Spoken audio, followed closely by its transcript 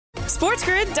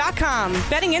SportsGrid.com.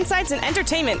 Betting insights and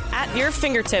entertainment at your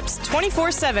fingertips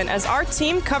 24/7 as our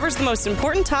team covers the most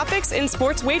important topics in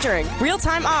sports wagering.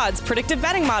 Real-time odds, predictive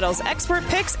betting models, expert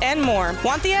picks, and more.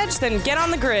 Want the edge? Then get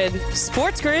on the grid.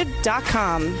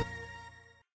 SportsGrid.com.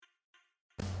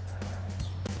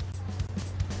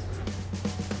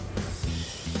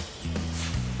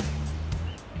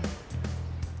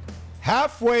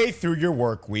 Halfway through your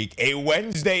work week, a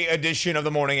Wednesday edition of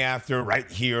the Morning After right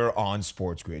here on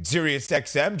Sports Grid. Sirius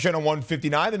XM, channel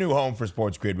 159, the new home for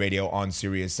Sports Grid Radio on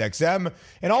Sirius XM,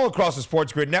 and all across the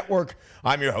Sports Grid network.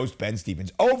 I'm your host, Ben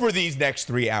Stevens. Over these next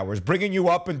 3 hours, bringing you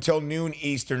up until noon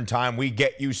Eastern time, we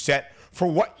get you set for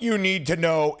what you need to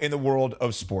know in the world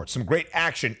of sports. Some great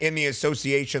action in the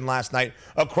association last night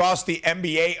across the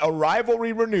NBA, a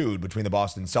rivalry renewed between the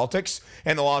Boston Celtics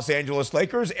and the Los Angeles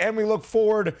Lakers, and we look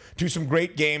forward to some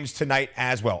great games tonight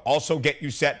as well. Also get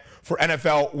you set for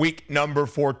NFL week number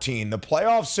 14. The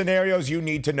playoff scenarios you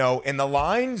need to know and the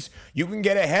lines you can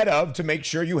get ahead of to make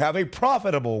sure you have a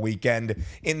profitable weekend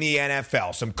in the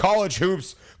NFL. Some college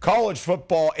hoops, college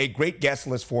football, a great guest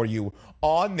list for you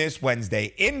on this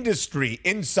Wednesday. Industry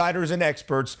insiders and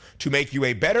experts to make you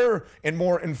a better and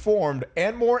more informed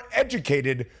and more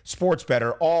educated sports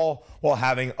bettor, all while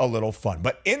having a little fun.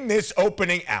 But in this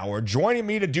opening hour, joining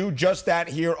me to do just that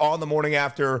here on the Morning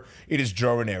After, it is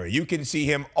Joe Raineri. You can see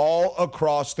him all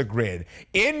across the grid.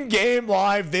 In-game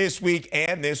live this week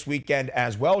and this weekend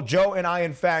as well. Joe and I,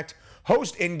 in fact,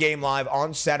 host In-Game Live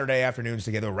on Saturday afternoons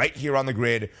together right here on the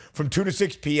grid from 2 to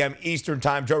 6 p.m. Eastern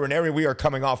Time. Joe Raineri, we are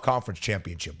coming off conference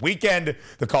championship weekend.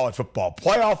 The college football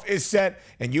playoff is set,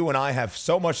 and you and I have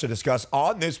so much to discuss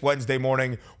on this Wednesday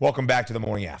morning. Welcome back to the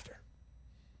Morning After.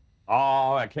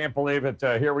 Oh, I can't believe it.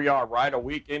 Here we are, right? A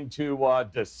week into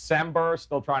December.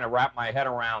 Still trying to wrap my head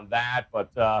around that,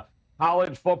 but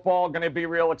college football going to be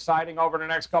real exciting over the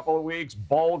next couple of weeks.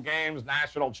 Bowl games,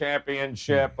 national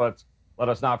championship, but let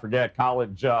us not forget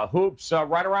college hoops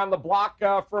right around the block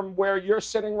from where you're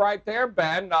sitting right there,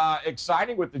 Ben.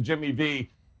 Exciting with the Jimmy V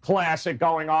Classic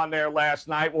going on there last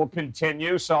night. Will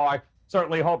continue, so I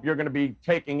certainly hope you're going to be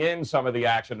taking in some of the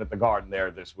action at the Garden there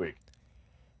this week.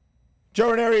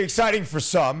 Joe Raineri, exciting for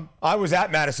some. I was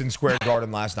at Madison Square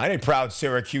Garden last night, a proud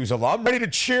Syracuse alum, ready to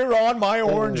cheer on my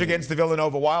Orange against the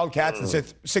Villanova Wildcats, the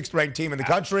sixth-ranked team in the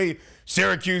country.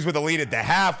 Syracuse with a lead at the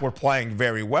half. We're playing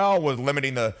very well. We're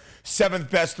limiting the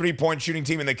seventh-best three-point shooting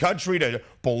team in the country to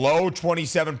below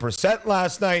 27%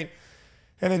 last night.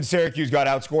 And then Syracuse got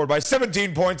outscored by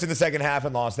 17 points in the second half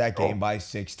and lost that game by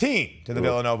 16 to the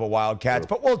Villanova Wildcats.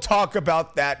 But we'll talk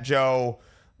about that, Joe,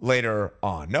 later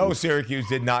on. No, Syracuse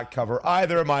did not cover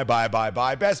either of my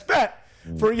bye best bet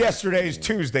for yesterday's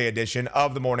Tuesday edition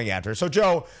of the Morning After. So,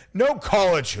 Joe, no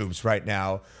college hoops right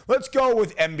now. Let's go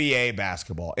with NBA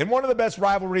basketball. And one of the best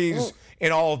rivalries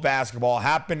in all of basketball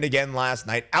happened again last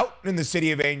night out in the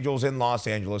City of Angels in Los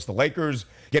Angeles. The Lakers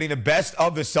getting the best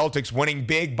of the Celtics, winning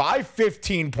big by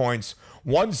 15 points,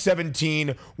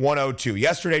 117-102.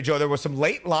 Yesterday, Joe, there was some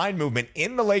late line movement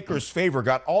in the Lakers' favor.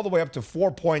 Got all the way up to 4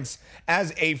 points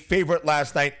as a favorite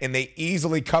last night, and they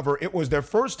easily cover. It was their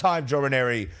first time, Joe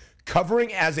Raineri,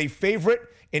 covering as a favorite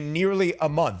in nearly a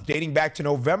month, dating back to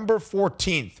November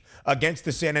 14th against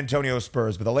the San Antonio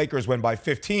Spurs. But the Lakers win by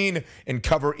 15 and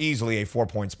cover easily a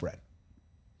 4-point spread.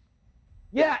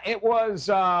 Yeah, it was,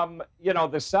 the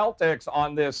Celtics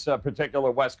on this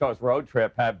particular West Coast road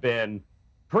trip have been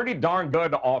pretty darn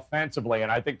good offensively,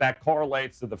 and I think that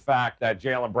correlates to the fact that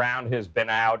Jaylen Brown has been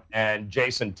out and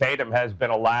Jason Tatum has been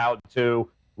allowed to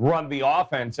run the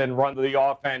offense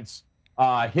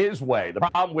his way. The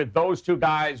problem with those two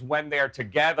guys when they're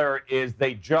together is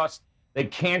they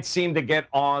can't seem to get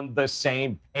on the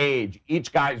same page.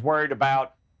 Each guy's worried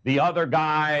about the other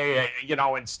guy,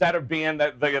 instead of being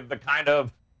the kind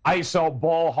of ISO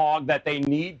ball hog that they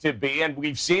need to be. And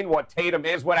we've seen what Tatum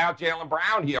is without Jaylen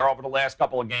Brown here over the last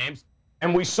couple of games.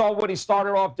 And we saw what he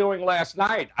started off doing last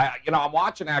night. I'm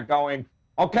watching that going,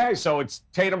 okay, so it's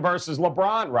Tatum versus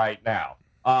LeBron right now.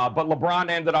 But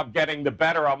LeBron ended up getting the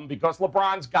better of him because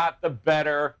LeBron's got the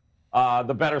better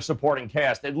supporting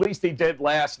cast. At least he did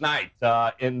last night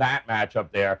in that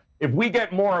matchup there. If we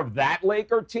get more of that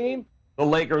Laker team, the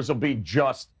Lakers will be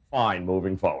just fine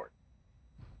moving forward.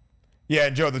 Yeah,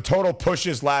 Joe, the total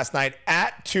pushes last night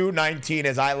at 219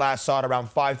 as I last saw it around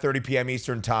 5:30 p.m.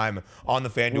 Eastern time on the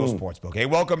FanDuel Sportsbook. Hey,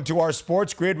 welcome to our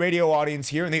Sports Grid radio audience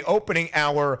here in the opening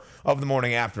hour of the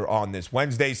Morning After on this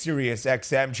Wednesday. Sirius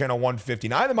XM, channel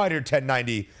 159, the Mightier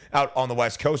 1090 out on the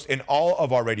West Coast and all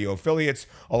of our radio affiliates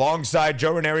alongside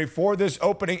Joe Raineri for this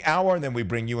opening hour. And then we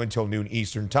bring you until noon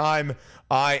Eastern time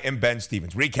I am Ben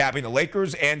Stevens. Recapping the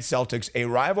Lakers and Celtics, a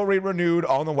rivalry renewed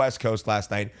on the West Coast last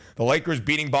night. The Lakers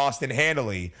beating Boston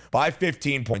handily by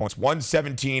 15 points,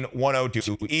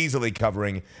 117-102, easily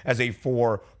covering as a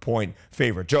 4-point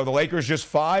favorite. Joe, the Lakers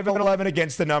just 5-11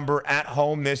 against the number at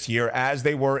home this year, as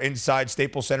they were inside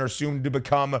Staples Center, soon to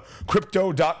become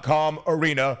Crypto.com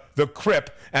Arena, the Crip,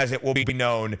 as it will be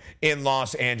known in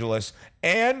Los Angeles.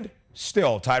 And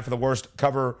still tied for the worst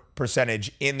cover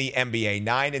percentage in the NBA,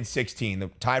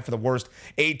 9-16, tied for the worst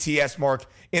ATS mark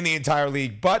in the entire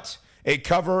league, but a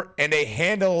cover and a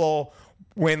handleable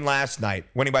win last night,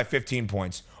 winning by 15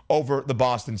 points over the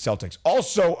Boston Celtics.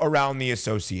 Also around the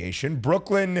association,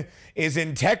 Brooklyn is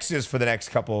in Texas for the next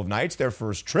couple of nights, their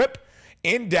first trip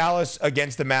in Dallas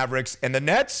against the Mavericks, and the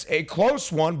Nets, a close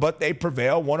one, but they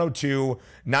prevail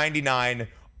 102-99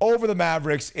 over the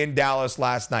Mavericks in Dallas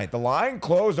last night. The line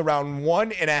closed around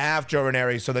 1.5, Joe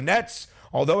Raineri. So the Nets,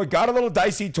 although it got a little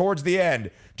dicey towards the end,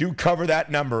 do cover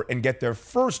that number and get their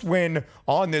first win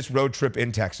on this road trip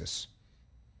in Texas.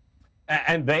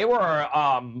 And they were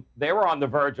on the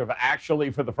verge of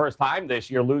actually, for the first time this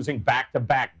year, losing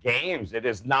back-to-back games. It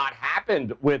has not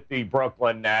happened with the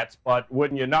Brooklyn Nets, but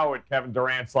wouldn't you know it, Kevin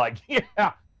Durant's like,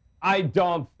 yeah, I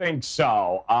don't think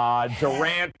so.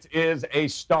 Durant is a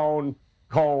stone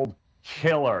cold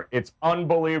killer. It's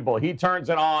unbelievable. He turns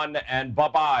it on, and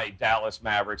bye-bye, Dallas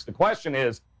Mavericks. The question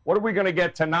is, what are we going to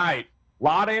get tonight? A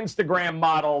lot of Instagram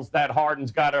models that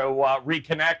Harden's got to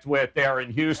reconnect with there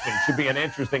in Houston. Should be an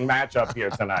interesting matchup here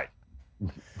tonight.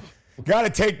 Got to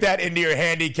take that into your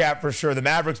handicap for sure. The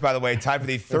Mavericks, by the way, tied for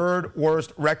the third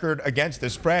worst record against the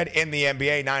spread in the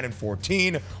NBA,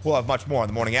 9-14. We'll have much more on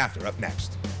the morning after. Up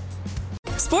next.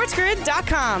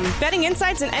 SportsGrid.com. Betting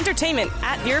insights and entertainment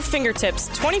at your fingertips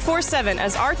 24/7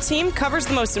 as our team covers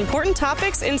the most important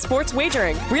topics in sports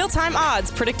wagering. Real-time odds,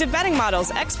 predictive betting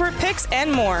models, expert picks,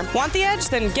 and more. Want the edge?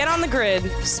 Then get on the grid.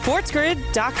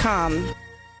 SportsGrid.com.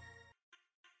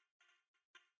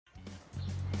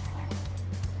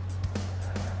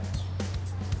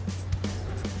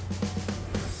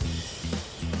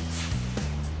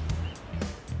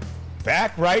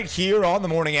 Back right here on the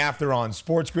morning after on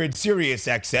Sports Grid, Sirius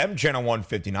XM, channel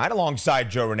 159, alongside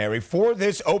Joe Raineri for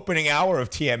this opening hour of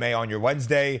TMA on your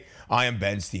Wednesday. I am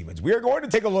Ben Stevens. We are going to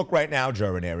take a look right now,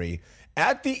 Joe Raineri,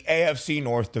 at the AFC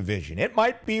North Division. It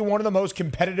might be one of the most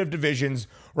competitive divisions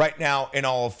right now in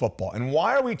all of football. And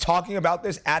why are we talking about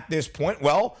this at this point?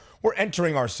 Well, we're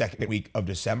entering our second week of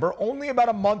December, only about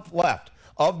a month left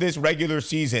of this regular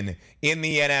season in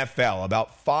the NFL.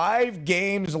 About 5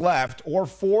 games left, or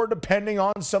 4 depending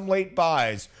on some late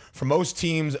buys for most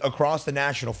teams across the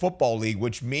National Football League,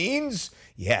 which means,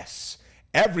 yes,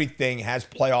 everything has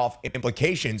playoff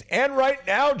implications. And right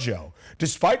now, Joe,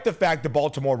 despite the fact the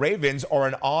Baltimore Ravens are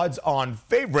an odds-on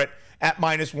favorite at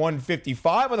minus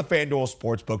 155 on the FanDuel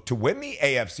Sportsbook to win the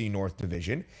AFC North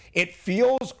Division, it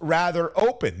feels rather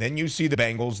open. Then you see the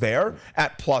Bengals there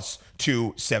at plus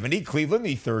 270. Cleveland,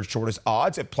 the third shortest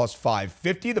odds at plus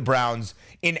 550. The Browns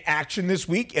in action this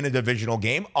week in a divisional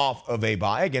game off of a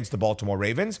bye against the Baltimore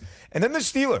Ravens. And then the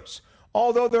Steelers.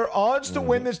 Although their odds to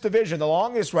win this division, the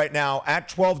longest right now at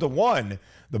 12-1,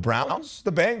 the Browns,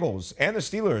 the Bengals, and the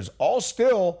Steelers all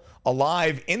still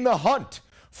alive in the hunt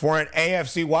for an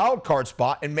AFC wildcard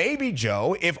spot. And maybe,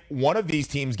 Joe, if one of these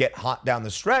teams get hot down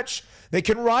the stretch, they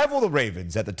can rival the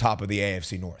Ravens at the top of the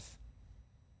AFC North.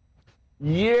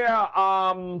 Yeah,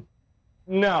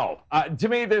 no. To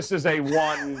me, this is a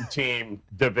one-team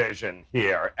division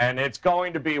here, and it's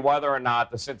going to be whether or not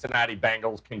the Cincinnati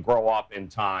Bengals can grow up in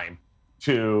time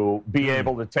to be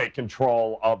able to take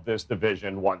control of this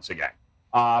division once again.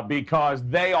 Because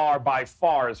they are by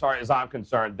far as I'm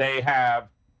concerned, they have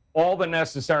all the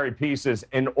necessary pieces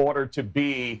in order to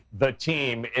be the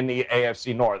team in the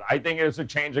AFC North. I think it's a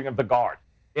changing of the guard.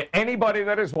 Anybody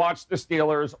that has watched the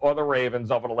Steelers or the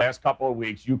Ravens over the last couple of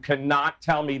weeks, you cannot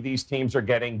tell me these teams are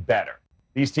getting better.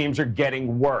 These teams are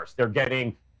getting worse. They're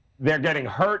getting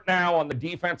hurt now on the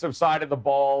defensive side of the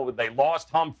ball. They lost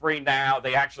Humphrey now.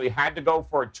 They actually had to go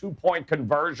for a 2-point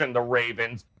conversion, the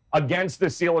Ravens, against the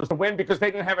Steelers to win because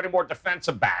they didn't have any more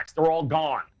defensive backs. They're all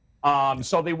gone.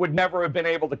 So they would never have been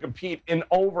able to compete in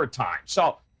overtime.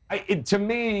 So to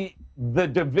me, the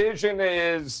division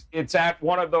it's at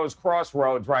one of those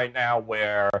crossroads right now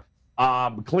where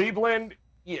Cleveland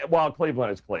is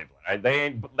Cleveland.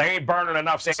 They ain't burning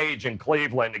enough sage in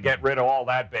Cleveland to get rid of all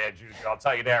that bad juju. I'll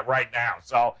tell you that right now.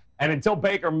 So, and until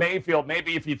Baker Mayfield,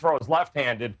 maybe if he throws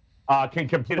left-handed, can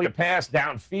complete a pass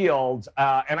downfield,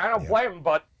 and I don't blame him,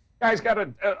 but guy's got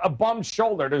a bum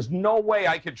shoulder. There's no way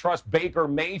I could trust Baker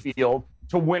Mayfield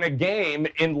to win a game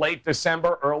in late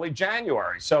December, early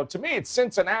January. So to me, it's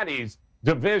Cincinnati's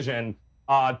division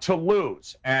to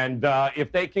lose. And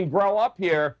if they can grow up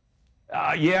here,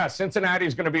 Cincinnati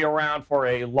is going to be around for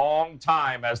a long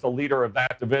time as the leader of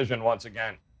that division once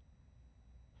again.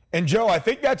 And Joe, I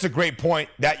think that's a great point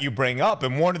that you bring up.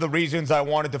 And one of the reasons I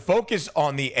wanted to focus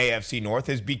on the AFC North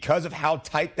is because of how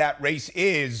tight that race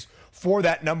is for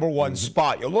that number one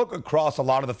spot. You look across a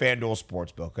lot of the FanDuel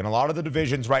Sportsbook and a lot of the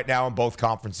divisions right now in both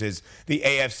conferences, the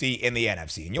AFC and the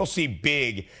NFC. And you'll see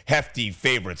big, hefty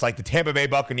favorites like the Tampa Bay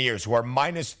Buccaneers, who are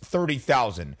minus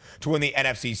 30,000 to win the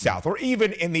NFC South. Or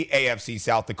even in the AFC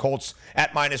South, the Colts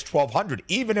at minus 1,200.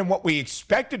 Even in what we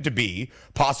expected to be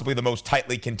possibly the most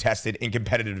tightly contested and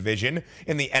competitive division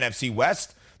in the NFC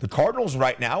West, the Cardinals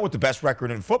right now, with the best record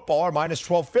in football, are minus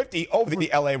 1,250 over the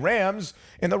LA Rams,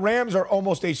 and the Rams are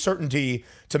almost a certainty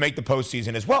to make the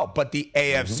postseason as well. But the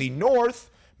AFC North,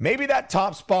 maybe that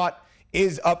top spot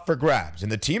is up for grabs.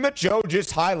 And the team that Joe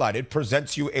just highlighted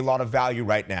presents you a lot of value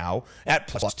right now at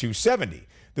plus 270.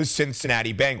 The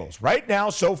Cincinnati Bengals. Right now,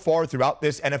 so far throughout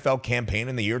this NFL campaign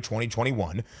in the year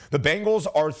 2021, the Bengals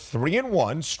are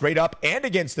 3-1 straight up and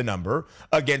against the number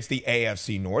against the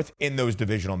AFC North in those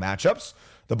divisional matchups.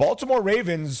 The Baltimore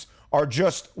Ravens are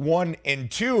just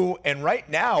 1-2 and right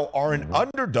now are an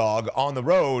underdog on the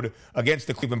road against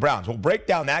the Cleveland Browns. We'll break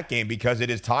down that game because it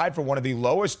is tied for one of the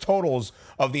lowest totals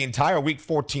of the entire Week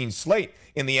 14 slate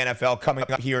in the NFL coming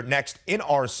up here next in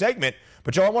our segment.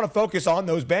 But, Joe, I want to focus on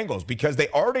those Bengals because they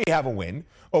already have a win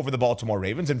over the Baltimore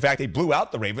Ravens. In fact, they blew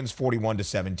out the Ravens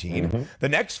 41-17. The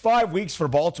next 5 weeks for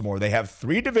Baltimore, they have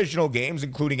 3 divisional games,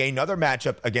 including another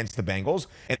matchup against the Bengals.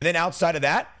 And then outside of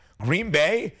that, Green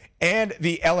Bay and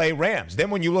the LA Rams. Then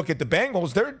when you look at the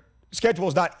Bengals, their schedule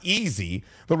is not easy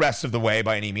the rest of the way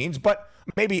by any means, but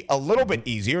maybe a little bit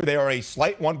easier. They are a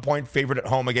slight 1-point favorite at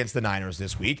home against the Niners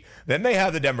this week. Then they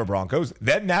have the Denver Broncos.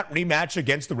 Then that rematch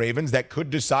against the Ravens that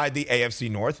could decide the AFC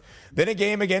North. Then a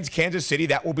game against Kansas City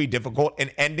that will be difficult,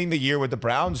 and ending the year with the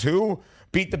Browns, who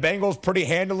beat the Bengals pretty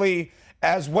handily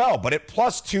as well. But at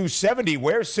plus 270,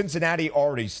 where Cincinnati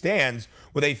already stands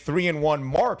with a 3-1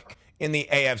 mark in the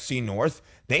AFC North,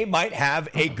 they might have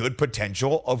a good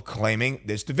potential of claiming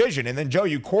this division. And then, Joe,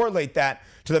 you correlate that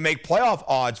to the make playoff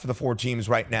odds for the 4 teams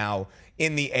right now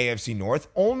in the AFC North.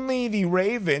 Only the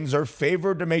Ravens are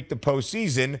favored to make the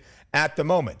postseason at the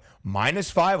moment. Minus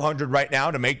 500 right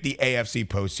now to make the AFC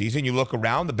postseason. You look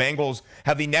around, the Bengals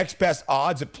have the next best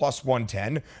odds at plus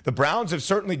 110. The Browns have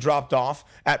certainly dropped off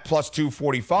at plus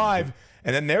 245.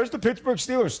 And then there's the Pittsburgh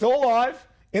Steelers, still alive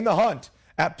in the hunt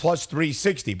at plus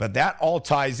 360. But that all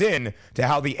ties in to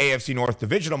how the AFC North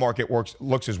divisional market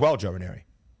looks as well, Joe Raineri.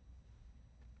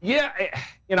 Yeah,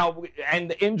 and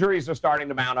the injuries are starting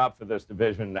to mount up for this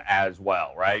division as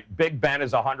well, right? Big Ben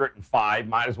is 105,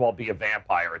 might as well be a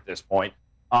vampire at this point.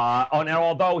 And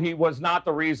although he was not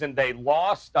the reason they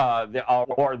lost,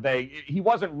 he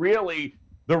wasn't really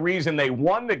the reason they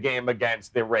won the game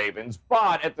against the Ravens.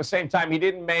 But at the same time, he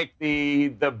didn't make the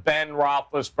Ben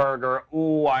Roethlisberger,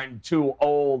 ooh, I'm too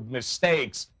old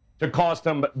mistakes to cost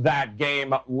them that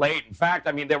game late. In fact,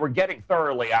 I mean, they were getting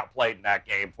thoroughly outplayed in that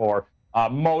game for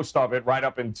most of it right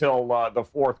up until the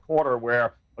fourth quarter,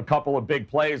 where a couple of big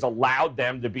plays allowed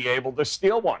them to be able to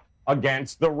steal one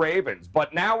against the Ravens.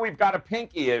 But now we've got a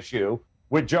pinky issue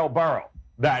with Joe Burrow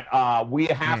that we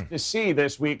have to see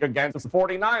this week against the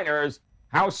 49ers.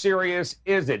 How serious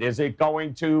is it? Is it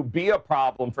going to be a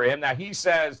problem for him? Now, he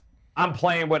says, I'm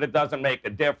playing with it, doesn't make a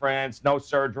difference, no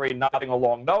surgery, nothing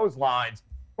along those lines.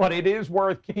 But it is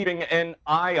worth keeping an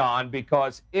eye on,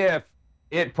 because if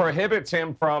it prohibits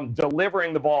him from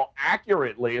delivering the ball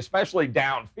accurately, especially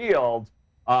downfield,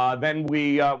 then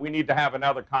we need to have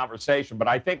another conversation. But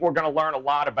I think we're going to learn a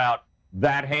lot about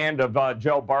that hand of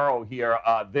Joe Burrow here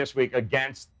this week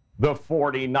against the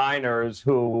 49ers,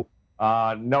 who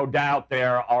no doubt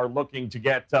there are looking to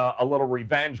get a little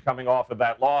revenge coming off of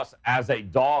that loss as a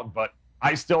dog. But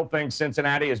I still think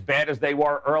Cincinnati, as bad as they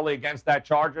were early against that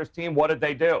Chargers team, what did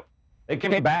they do? They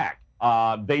came back.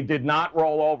 They did not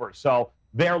roll over. So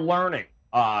they're learning,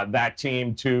 that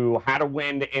team, to how to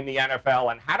win in the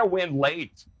NFL and how to win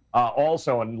late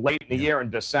also, and late in the year in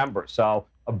December. So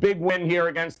a big win here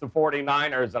against the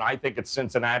 49ers, and I think it's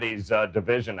Cincinnati's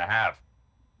division to have.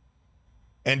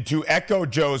 And to echo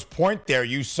Joe's point there,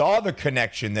 you saw the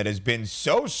connection that has been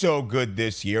so good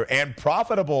this year and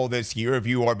profitable this year if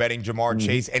you are betting Jamar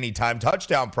Chase anytime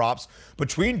touchdown props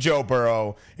between Joe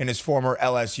Burrow and his former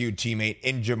LSU teammate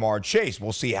in Jamar Chase.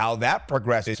 We'll see how that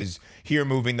progresses here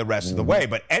moving the rest of the way.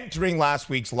 But entering last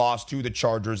week's loss to the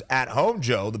Chargers at home,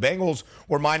 Joe, the Bengals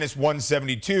were minus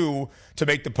 172 to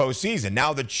make the postseason.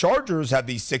 Now the Chargers have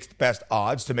the 6th best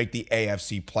odds to make the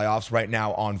AFC playoffs right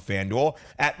now on FanDuel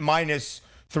at minus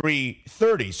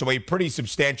 330. So a pretty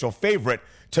substantial favorite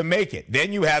to make it.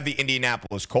 Then you have the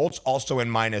Indianapolis Colts also in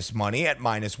minus money at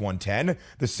minus 110,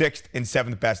 the 6th and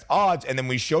 7th best odds. And then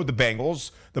we showed the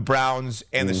Bengals, the Browns,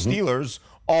 and the Steelers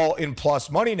all in plus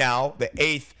money now, the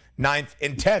 8th, 9th,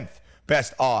 and 10th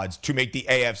best odds to make the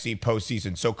AFC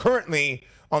postseason. So currently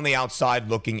on the outside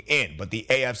looking in, but the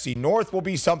AFC North will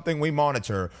be something we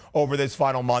monitor over this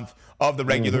final month of the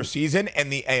regular season,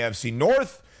 and the AFC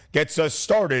North gets us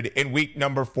started in week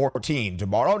number 14.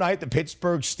 Tomorrow night, the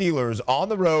Pittsburgh Steelers on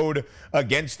the road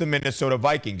against the Minnesota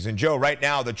Vikings. And Joe, right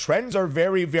now, the trends are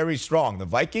very, very strong. The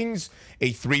Vikings,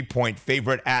 a 3-point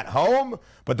favorite at home,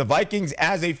 but the Vikings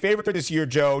as a favorite this year,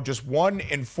 Joe, just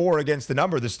 1-4 against the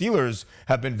number. The Steelers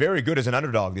have been very good as an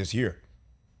underdog this year.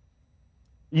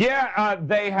 Yeah,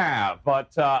 they have.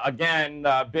 But again,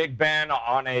 Big Ben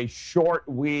on a short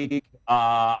week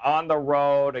on the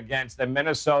road against a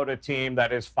Minnesota team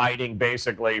that is fighting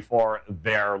basically for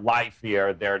their life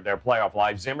here, their playoff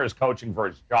life. Zimmer's coaching for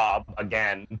his job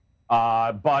again.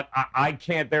 But I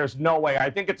can't, there's no way. I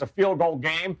think it's a field goal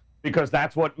game because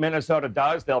that's what Minnesota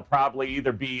does. They'll probably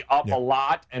either be up a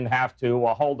lot and have to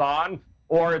hold on,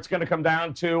 or it's going to come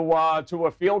down to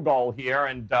a field goal here,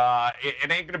 and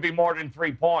it ain't going to be more than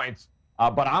 3 points.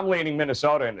 But I'm leaning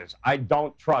Minnesota in this. I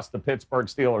don't trust the Pittsburgh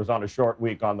Steelers on a short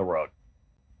week on the road.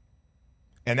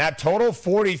 And that total,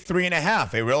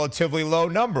 43.5, a relatively low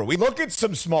number. We look at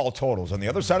some small totals on the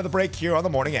other side of the break here on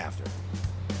the morning after.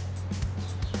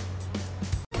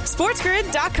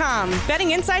 SportsGrid.com.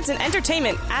 Betting insights and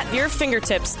entertainment at your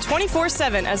fingertips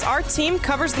 24/7 as our team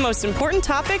covers the most important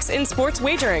topics in sports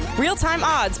wagering. Real-time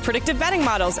odds, predictive betting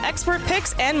models, expert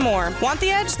picks, and more. Want the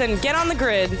edge? Then get on the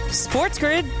grid.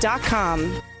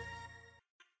 SportsGrid.com.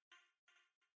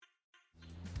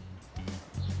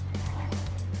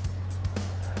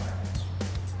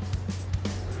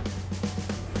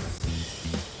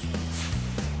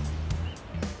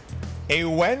 A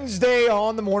Wednesday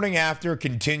on the morning after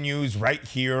continues right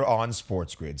here on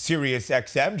Sports Grid. Sirius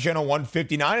XM, channel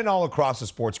 159, and all across the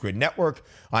Sports Grid network.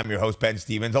 I'm your host, Ben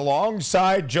Stevens,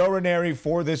 alongside Joe Raineri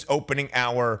for this opening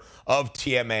hour of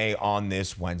TMA on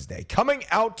this Wednesday. Coming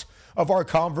out of our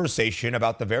conversation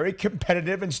about the very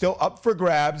competitive and still up for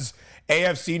grabs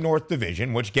AFC North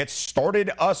Division, which gets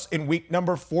started us in week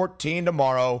number 14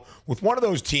 tomorrow with one of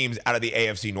those teams out of the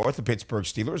AFC North, the Pittsburgh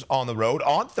Steelers, on the road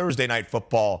on Thursday Night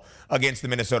Football against the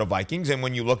Minnesota Vikings. And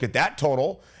when you look at that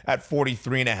total at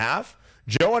 43.5,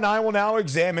 Joe and I will now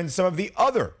examine some of the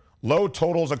other low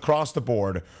totals across the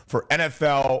board for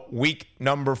NFL week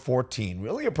number 14,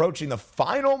 really approaching the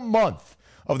final month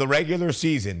of the regular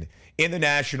season in the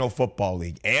National Football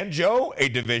League. And Joe, a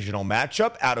divisional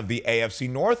matchup out of the AFC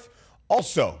North,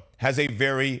 also has a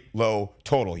very low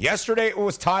total. Yesterday, it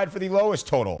was tied for the lowest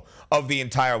total of the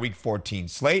entire Week 14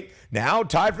 slate. Now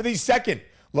tied for the second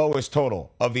lowest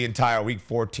total of the entire Week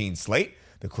 14 slate.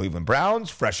 The Cleveland Browns,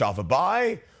 fresh off a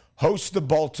bye, host the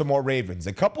Baltimore Ravens.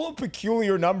 A couple of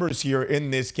peculiar numbers here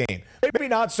in this game. Maybe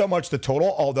not so much the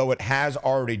total, although it has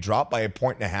already dropped by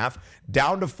 1.5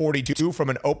 down to 42 from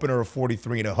an opener of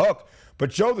 43 and a hook. But,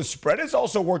 Joe, the spread has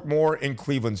also worked more in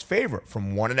Cleveland's favor,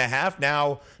 from 1.5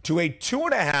 now to a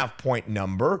 2.5 point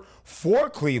number for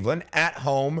Cleveland at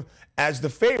home as the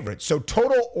favorite. So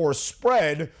total or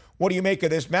spread, what do you make of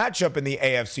this matchup in the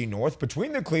AFC North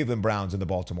between the Cleveland Browns and the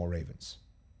Baltimore Ravens?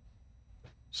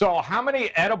 So how many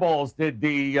edibles did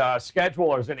the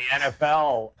schedulers in the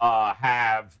NFL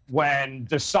have when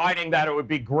deciding that it would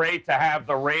be great to have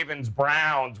the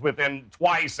Ravens-Browns within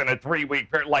twice in a 3-week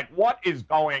period? Like, what is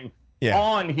going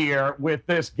on here with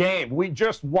this game? We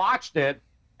just watched it,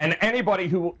 and anybody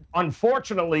who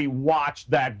unfortunately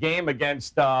watched that game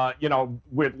against,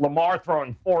 with Lamar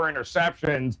throwing 4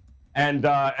 interceptions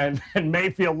and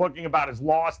Mayfield looking about as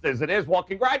lost as it is, well,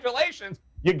 congratulations,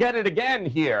 you get it again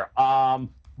here.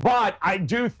 But I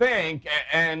do think,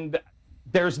 and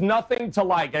there's nothing to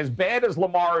like, as bad as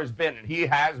Lamar has been, and he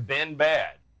has been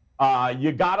bad,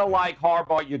 you got to like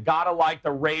Harbaugh, you got to like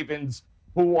the Ravens,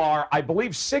 who are, I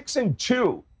believe,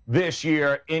 6-2 this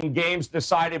year in games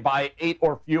decided by 8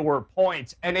 or fewer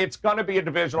points. And it's going to be a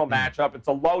divisional matchup. It's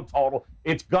a low total.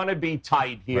 It's going to be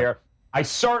tight here. Right. I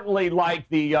certainly like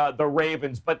the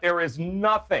Ravens, but there is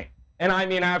nothing, and I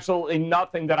mean absolutely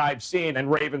nothing that I've seen. And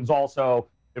Ravens also,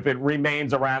 if it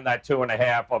remains around that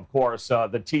 2.5, of course,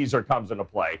 the teaser comes into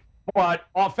play. But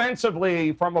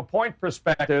offensively, from a point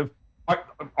perspective,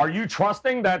 are you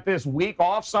trusting that this week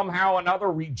off somehow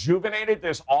another rejuvenated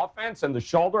this offense and the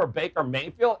shoulder of Baker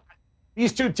Mayfield?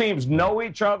 These two teams know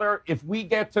each other. If we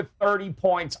get to 30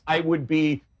 points, I would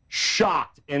be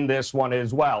shocked in this one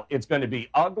as well. It's going to be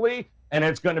ugly, and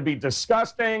it's going to be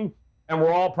disgusting. and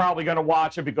we're all probably going to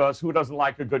watch it because who doesn't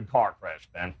like a good car crash,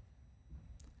 Ben?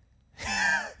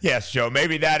 Yes, Joe.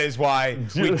 Maybe that is why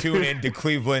we tune in to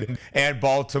Cleveland and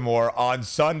Baltimore on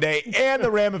Sunday, and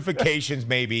the ramifications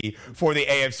maybe for the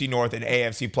AFC North and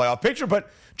AFC playoff picture. But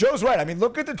Joe's right. I mean,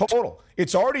 look at the total.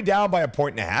 It's already down by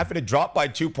 1.5, and it dropped by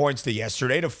 2 points to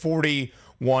yesterday to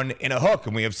 41 in a hook.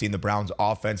 And we have seen the Browns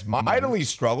offense mightily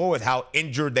struggle with how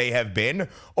injured they have been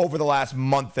over the last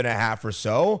month and a half or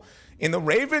so. And the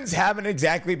Ravens haven't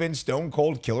exactly been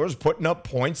stone-cold killers, putting up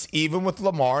points, even with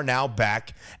Lamar now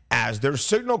back as their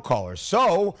signal caller.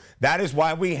 So that is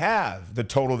why we have the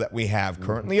total that we have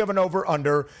currently of an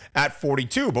over-under at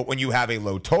 42. But when you have a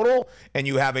low total and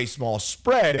you have a small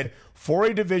spread for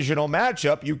a divisional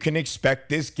matchup, you can expect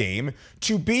this game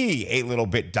to be a little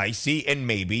bit dicey and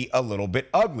maybe a little bit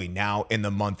ugly. Now, in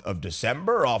the month of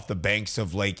December, off the banks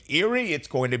of Lake Erie, it's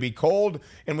going to be cold,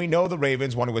 and we know the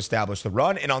Ravens want to establish the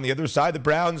run. And on the other side, the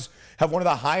Browns have one of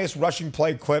the highest rushing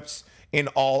play clips in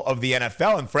all of the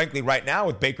NFL. And frankly, right now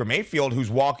with Baker Mayfield,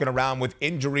 who's walking around with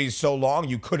injuries so long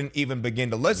you couldn't even begin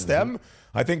to list them,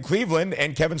 I think Cleveland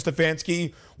and Kevin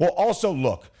Stefanski will also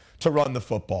look to run the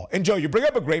football. And Joe, you bring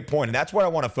up a great point, and that's where I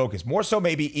want to focus. More so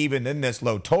maybe even than this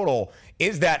low total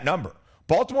is that number.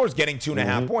 Baltimore's getting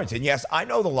 2.5 points. And yes, I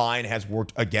know the line has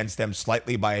worked against them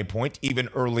slightly by a point, even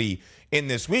early in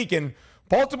this week. And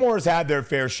Baltimore has had their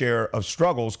fair share of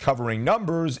struggles covering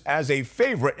numbers as a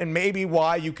favorite, and maybe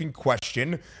why you can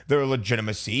question their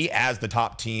legitimacy as the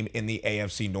top team in the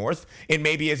AFC North, and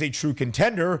maybe as a true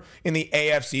contender in the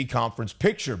AFC conference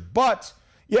picture. But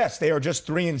yes, they are just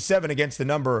 3-7 against the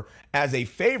number as a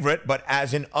favorite, but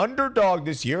as an underdog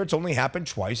this year, it's only happened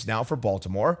twice now for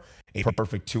Baltimore. A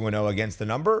perfect 2-0 against the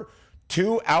number,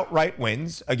 2 outright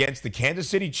wins against the Kansas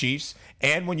City Chiefs,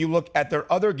 and when you look at their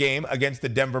other game against the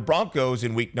Denver Broncos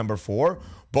in week number 4,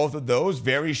 both of those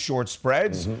very short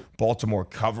spreads, Baltimore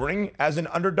covering as an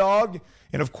underdog,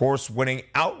 and of course winning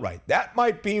outright. That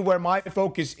might be where my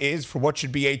focus is for what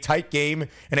should be a tight game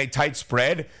and a tight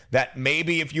spread, that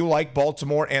maybe if you like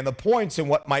Baltimore and the points and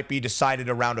what might be decided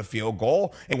around a field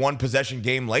goal, a one possession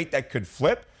game late that could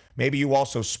flip, maybe you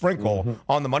also sprinkle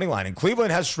on the money line. And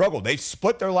Cleveland has struggled. They've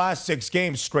split their last 6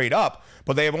 games straight up,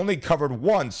 but they have only covered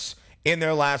once in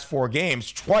their last 4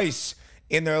 games, twice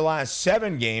in their last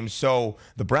 7 games. So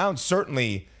the Browns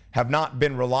certainly have not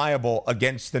been reliable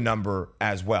against the number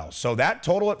as well. So that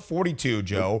total at 42,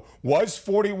 Joe, was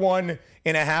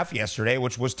 41.5 yesterday,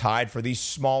 which was tied for the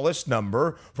smallest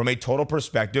number from a total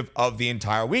perspective of the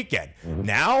entire weekend.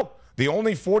 Now, the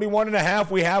only 41.5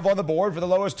 we have on the board for the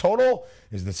lowest total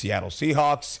is the Seattle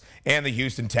Seahawks and the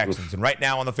Houston Texans. And right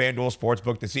now on the FanDuel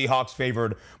Sportsbook, the Seahawks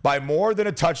favored by more than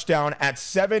a touchdown at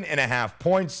 7.5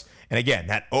 points. And again,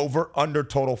 that over-under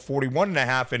total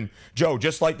 41.5. And Joe,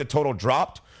 just like the total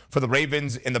dropped for the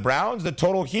Ravens and the Browns, the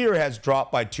total here has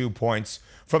dropped by 2 points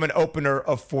from an opener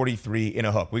of 43 in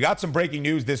a hook. We got some breaking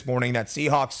news this morning that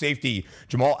Seahawks safety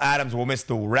Jamal Adams will miss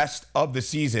the rest of the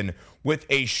season with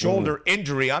a shoulder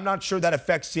injury. I'm not sure that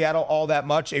affects Seattle all that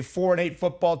much. A 4-8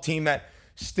 football team that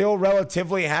still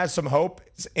relatively has some hope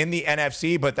in the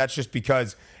NFC, but that's just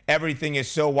because everything is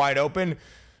so wide open.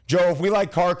 Joe, if we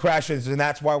like car crashes, and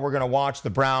that's why we're going to watch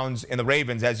the Browns and the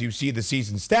Ravens as you see the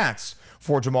season stats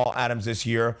for Jamal Adams this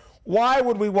year, why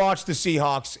would we watch the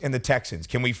Seahawks and the Texans?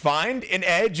 Can we find an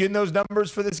edge in those numbers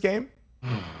for this game?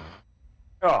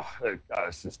 Oh, God,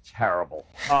 this is terrible.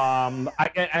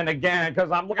 And again,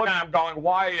 because I'm looking at it, I'm going,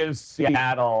 why is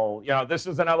Seattle? You know, this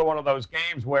is another one of those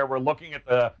games where we're looking at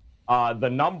the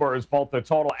numbers, both the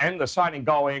total and the signing,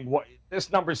 going,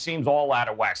 this number seems all out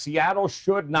of whack. Seattle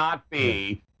should not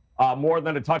be more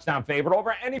than a touchdown favorite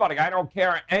over anybody. I don't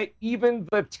care. Even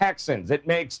the Texans. It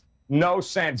makes no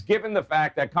sense, given the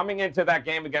fact that coming into that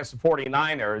game against the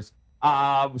 49ers,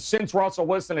 since Russell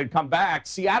Wilson had come back,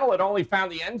 Seattle had only found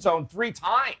the end zone 3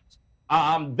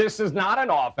 times. This is not an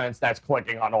offense that's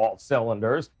clicking on all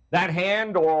cylinders. That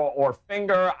hand or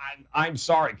finger, I'm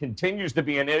sorry, continues to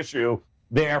be an issue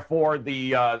there for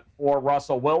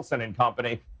Russell Wilson and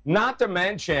company. Not to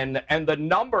mention, and the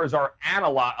numbers are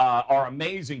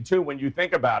amazing too when you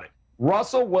think about it.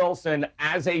 Russell Wilson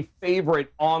as a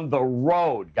favorite on the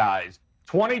road, guys.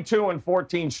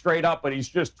 22-14 straight up, but he's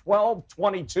just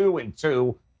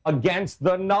 12-22-2 against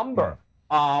the number.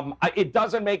 It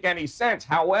doesn't make any sense.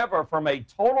 However, from a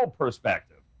total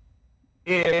perspective,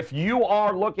 if you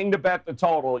are looking to bet the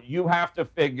total, you have to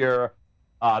figure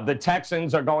the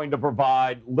Texans are going to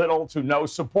provide little to no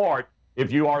support.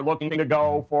 If you are looking to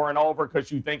go for an over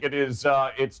because you think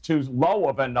it's too low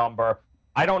of a number,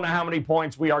 I don't know how many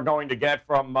points we are going to get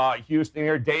from Houston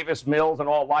here. Davis Mills, in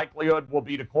all likelihood, will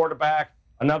be the quarterback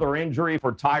another injury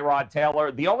for Tyrod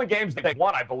Taylor. The only games that they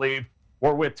won, I believe,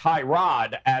 were with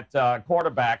Tyrod at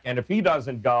quarterback. And if he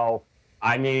doesn't go,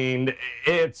 I mean,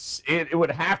 it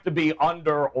would have to be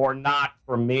under or not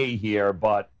for me here.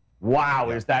 But, wow,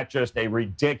 is that just a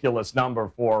ridiculous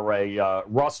number for a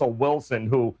Russell Wilson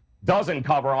who doesn't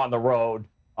cover on the road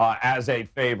as a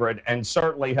favorite and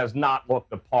certainly has not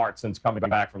looked the part since coming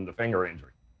back from the finger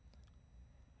injury.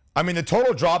 I mean, the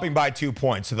total dropping by 2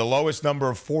 points to the lowest number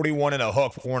of 41 and a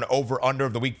hook for an over-under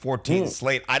of the Week 14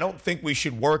 slate. I don't think we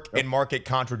should work in market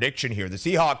contradiction here. The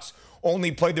Seahawks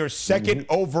only played their second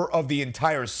over of the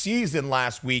entire season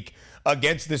last week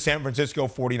against the San Francisco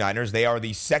 49ers. They are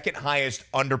the second highest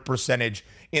under percentage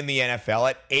in the NFL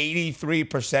at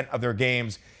 83% of their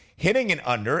games hitting an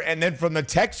under. And then from the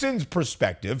Texans'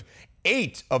 perspective,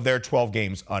 8 of their 12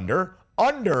 games under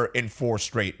in 4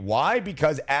 straight. Why?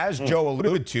 Because as Joe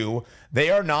alluded to, they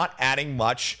are not adding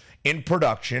much in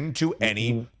production to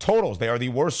any totals. They are the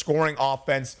worst scoring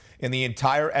offense in the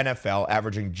entire NFL,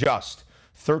 averaging just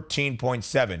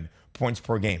 13.7 points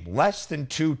per game. Less than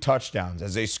 2 touchdowns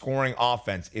as a scoring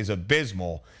offense is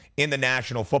abysmal in the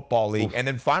National Football League. And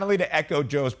then finally, to echo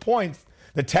Joe's point,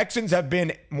 the Texans have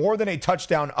been more than a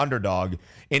touchdown underdog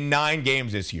in 9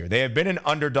 games this year. They have been an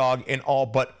underdog in all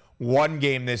but 1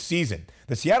 game this season.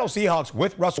 The Seattle Seahawks,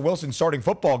 with Russell Wilson starting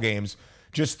football games,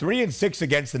 just 3-6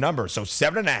 against the number. So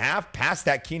 7.5 past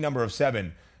that key number of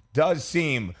 7 does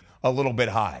seem a little bit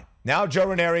high. Now, Joe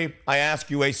Raineri, I ask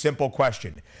you a simple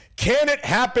question. Can it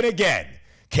happen again?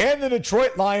 Can the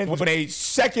Detroit Lions win a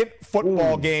second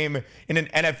football game in an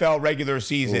NFL regular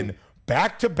season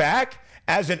back-to-back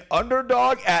as an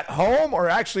underdog at home, or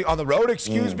actually on the road,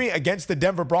 against the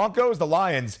Denver Broncos? The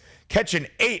Lions catch an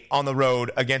 8 on the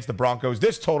road against the Broncos.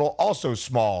 This total also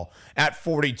small at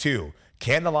 42.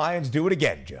 Can the Lions do it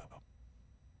again, Joe?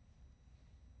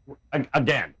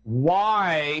 Again,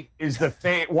 why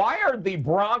are the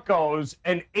Broncos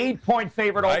an 8-point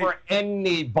favorite over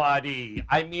anybody?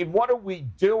 I mean, what are we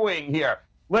doing here?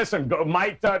 Listen,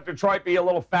 might Detroit be a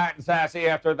little fat and sassy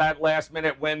after that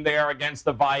last-minute win there against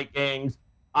the Vikings?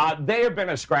 They have been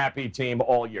a scrappy team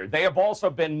all year. They have also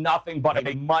been nothing but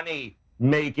a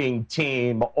money-making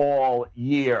team all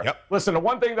year. Listen, the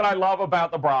one thing that I love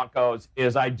about the Broncos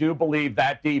is I do believe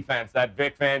that defense, that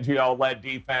Vic Fangio-led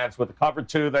defense with the cover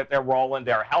 2 that they're rolling,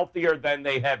 they're healthier than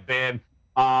they have been.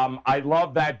 I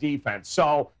love that defense.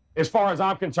 So, as far as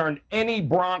I'm concerned, any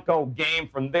Bronco game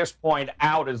from this point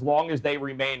out, as long as they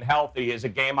remain healthy, is a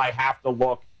game I have to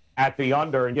look at the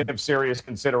under and give serious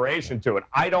consideration to it.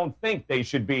 I don't think they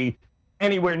should be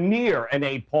anywhere near an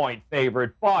 8-point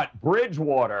favorite, but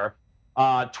Bridgewater,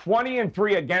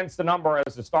 20-3 against the number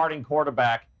as a starting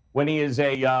quarterback when he is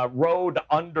a road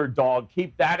underdog.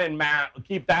 Keep that in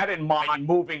mind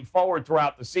moving forward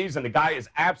throughout the season. The guy is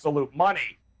absolute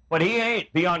money, but he ain't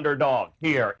the underdog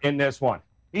here in this one.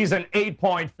 He's an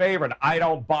 8-point favorite. I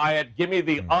don't buy it. Give me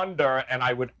the under, and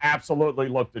I would absolutely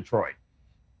look Detroit.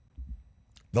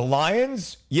 The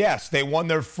Lions, yes, they won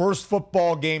their first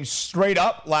football game straight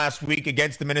up last week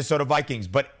against the Minnesota Vikings,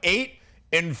 but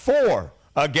 8-4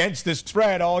 against the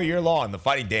spread all year long. The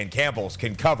Fighting Dan Campbells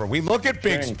can cover. We look at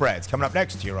big spreads coming up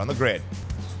next here on The Grid.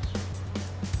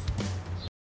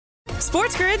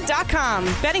 SportsGrid.com.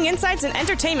 Betting insights and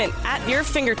entertainment at your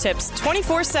fingertips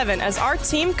 24/7 as our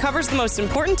team covers the most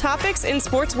important topics in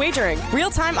sports wagering.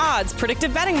 Real-time odds,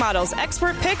 predictive betting models,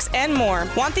 expert picks, and more.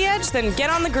 Want the edge? Then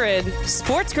get on the grid.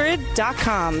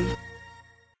 SportsGrid.com.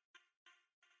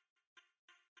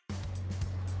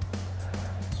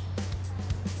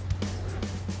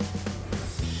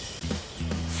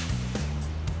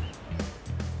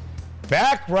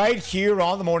 Back right here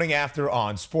on the morning after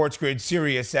on Sports Grid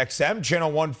Sirius XM, channel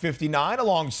 159,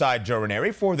 alongside Joe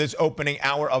Raineri for this opening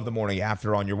hour of the morning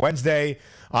after on your Wednesday.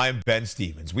 I'm Ben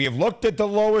Stevens. We have looked at the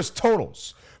lowest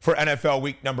totals for NFL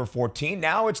week number 14.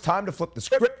 Now it's time to flip the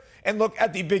script and look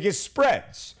at the biggest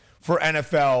spreads for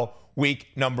NFL week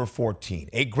number 14.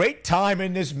 A great time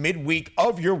in this midweek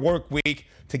of your work week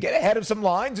to get ahead of some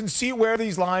lines and see where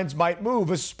these lines might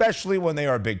move, especially when they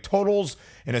are big totals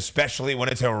and especially when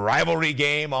it's a rivalry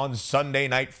game on Sunday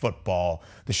Night Football.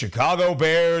 The Chicago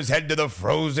Bears head to the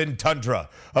frozen tundra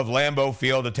of Lambeau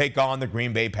Field to take on the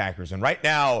Green Bay Packers. And right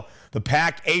now, the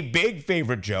Pack, a big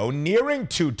favorite, Joe, nearing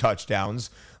 2 touchdowns,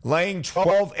 laying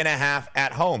 12.5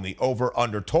 at home. The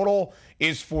over-under total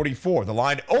is 44. The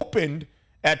line opened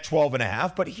at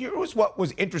 12.5. But here was what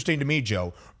was interesting to me,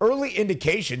 Joe. Early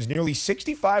indications, nearly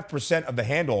 65% of the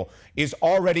handle is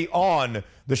already on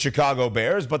the Chicago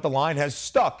Bears, but the line has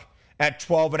stuck at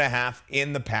 12.5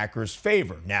 in the Packers'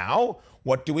 favor. Now,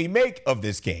 what do we make of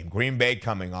this game? Green Bay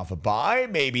coming off a bye,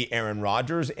 maybe Aaron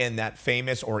Rodgers and that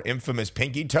famous or infamous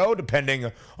pinky toe,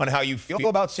 depending on how you feel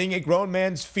about seeing a grown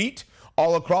man's feet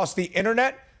all across the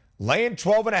internet. Laying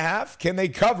 12.5, can they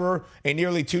cover a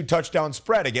nearly 2-touchdown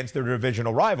spread against their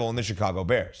divisional rival in the Chicago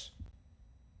Bears?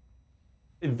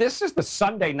 This is the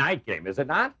Sunday night game, is it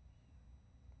not?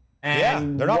 And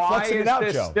yeah, they're not flexing it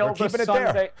out, Joe. They're keeping it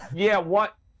there. Yeah,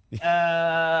 what?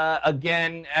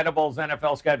 Again, edibles,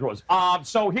 NFL schedules.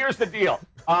 So here's the deal.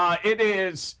 It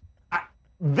is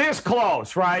this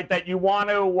close, right? That you want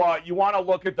to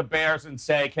look at the Bears and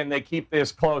say, can they keep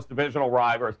this close, divisional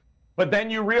rivals? But then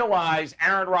you realize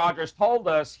Aaron Rodgers told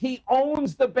us he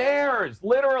owns the Bears.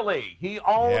 Literally, he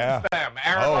owns them.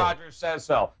 Aaron Rodgers says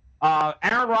so.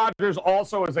 Aaron Rodgers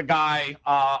also is a guy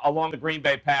along the Green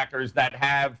Bay Packers that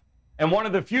have, and one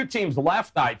of the few teams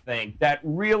left, I think, that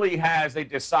really has a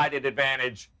decided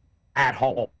advantage at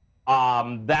home.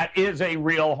 That is a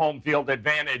real home field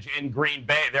advantage in Green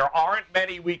Bay. There aren't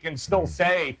many we can still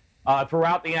say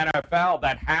throughout the NFL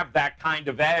that have that kind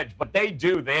of edge, but they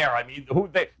do there. I mean,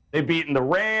 they've beaten the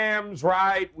Rams,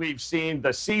 right? We've seen the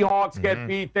Seahawks get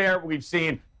beat there. We've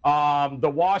seen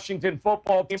the Washington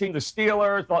football team, the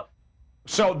Steelers.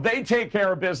 So they take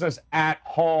care of business at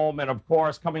home, and of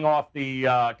course, coming off the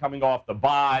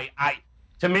bye.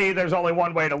 To me, there's only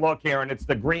one way to look here, and it's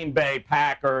the Green Bay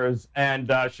Packers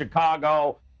and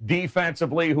Chicago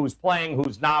defensively. Who's playing?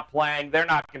 Who's not playing? They're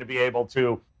not going to be able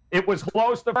to. It was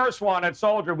close the first one at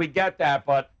Soldier. We get that,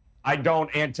 but I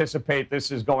don't anticipate this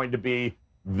is going to be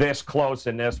this close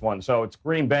in this one. So it's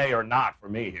Green Bay or not for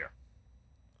me here.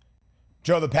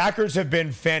 Joe, the Packers have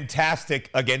been fantastic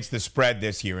against the spread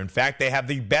this year. In fact, they have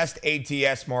the best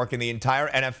ATS mark in the entire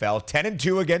NFL,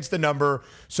 10-2 against the number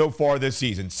so far this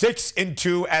season,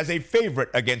 6-2 as a favorite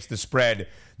against the spread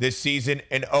this season.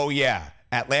 And oh yeah,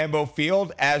 at Lambeau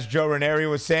Field, as Joe Raineri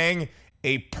was saying,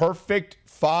 a perfect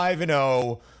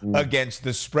 5-0 against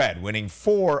the spread, winning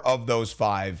 4 of those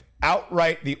 5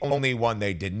 outright. The only one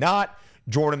they did not,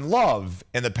 Jordan Love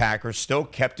and the Packers still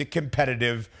kept it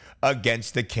competitive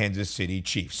against the Kansas City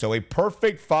Chiefs. So a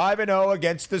perfect 5-0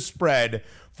 against the spread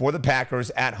for the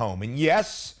Packers at home. And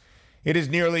yes, it is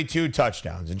nearly 2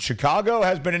 touchdowns. And Chicago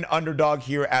has been an underdog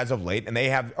here as of late, and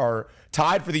they are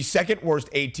tied for the second worst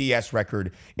ATS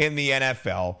record in the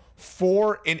NFL,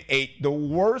 4-8, the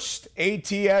worst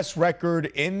ATS record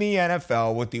in the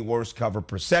NFL with the worst cover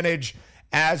percentage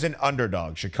as an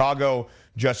underdog. Chicago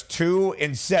just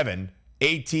 2-7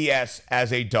 ATS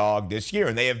as a dog this year,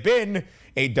 and they have been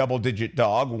a double-digit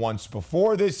dog once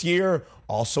before this year,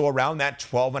 also around that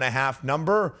 12.5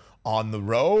 number on the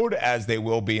road, as they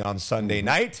will be on Sunday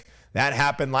night. That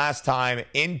happened last time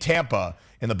in Tampa,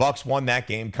 and the Bucs won that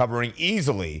game, covering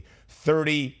easily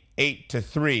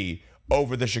 38-3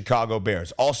 over the Chicago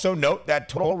Bears. Also note that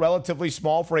total relatively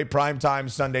small for a primetime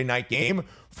Sunday night game,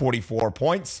 44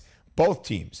 points. Both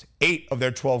teams, 8 of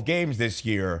their 12 games this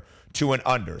year to an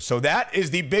under. So that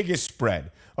is the biggest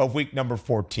spread of week number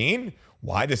 14.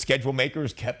 Why the schedule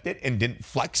makers kept it and didn't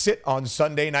flex it on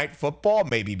Sunday Night Football?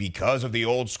 Maybe because of the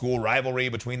old school rivalry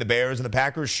between the Bears and the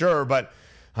Packers, sure, but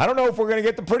I don't know if we're going to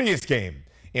get the prettiest game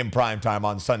in primetime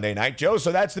on Sunday night, Joe.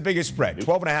 So that's the biggest spread,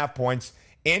 12.5 points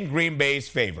in Green Bay's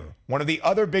favor. One of the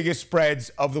other biggest spreads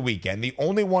of the weekend, the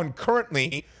only one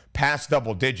currently past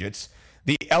double digits,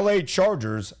 the LA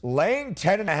Chargers laying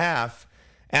 10.5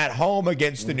 at home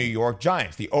against the New York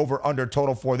Giants. The over-under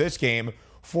total for this game,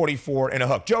 44 and a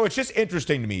hook. Joe, it's just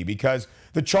interesting to me because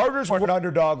the Chargers were an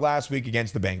underdog last week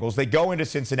against the Bengals. They go into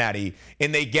Cincinnati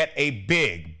and they get a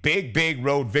big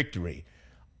road victory.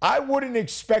 I wouldn't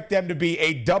expect them to be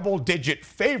a double-digit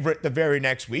favorite the very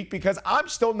next week because I'm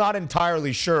still not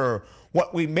entirely sure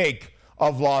what we make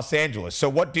of Los Angeles. So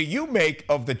what do you make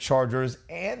of the Chargers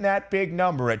and that big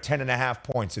number at 10.5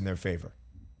 points in their favor?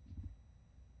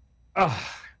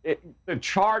 The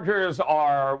Chargers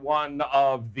are one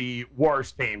of the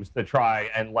worst teams to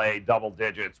try and lay double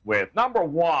digits with. Number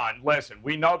one, listen,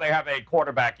 we know they have a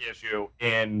quarterback issue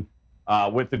in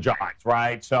with the Giants,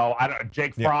 right? So I don't.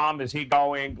 Jake Fromm, is he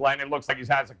going? Glennon looks like he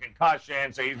has a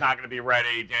concussion, so he's not going to be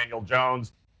ready. Daniel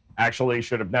Jones actually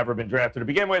should have never been drafted to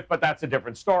begin with, but that's a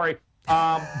different story.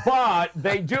 But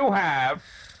they do have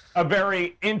a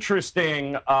very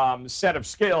interesting set of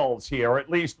skills here, or at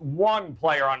least one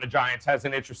player on the Giants has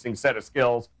an interesting set of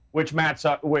skills, which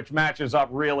matches up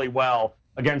really well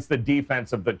against the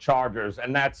defense of the Chargers,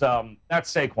 and that's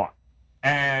Saquon.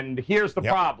 And here's the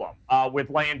problem with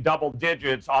laying double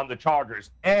digits on the Chargers.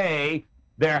 A,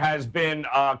 there has been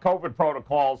COVID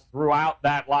protocols throughout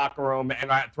that locker room and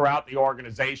throughout the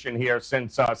organization here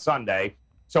since Sunday.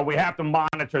 So we have to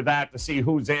monitor that to see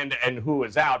who's in and who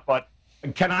is out. But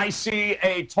can I see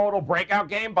a total breakout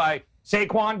game by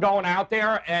Saquon going out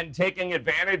there and taking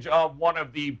advantage of one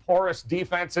of the poorest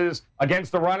defenses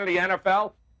against the run of the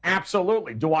NFL?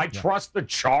 Absolutely. Do I trust the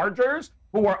Chargers,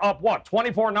 who were up,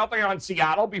 24-0 on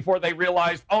Seattle before they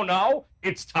realized, oh, no,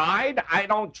 it's tied? I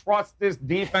don't trust this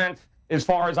defense as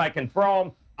far as I can throw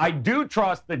them. I do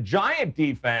trust the Giant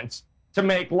defense to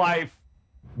make life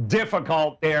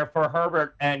difficult there for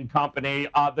Herbert and company.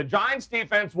 The Giants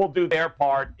defense will do their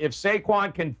part. If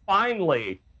Saquon can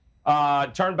finally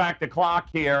turn back the clock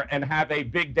here and have a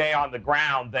big day on the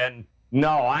ground, then no,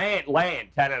 I ain't laying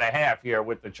 10.5 here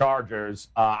with the Chargers.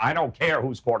 I don't care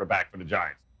who's quarterback for the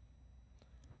Giants.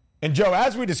 And Joe,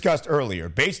 as we discussed earlier,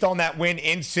 based on that win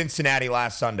in Cincinnati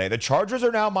last Sunday, the Chargers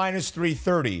are now minus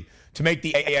 330 to make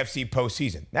the AFC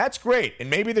postseason. That's great. And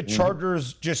maybe the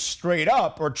Chargers just straight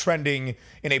up are trending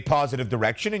in a positive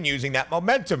direction and using that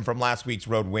momentum from last week's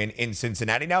road win in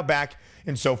Cincinnati, now back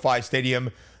in SoFi Stadium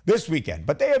this weekend.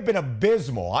 But they have been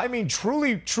abysmal. I mean,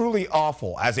 truly, truly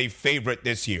awful as a favorite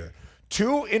this year.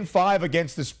 2-5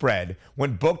 against the spread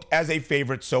when booked as a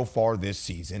favorite so far this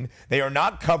season. They are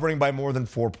not covering by more than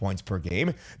 4 points per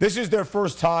game. This is their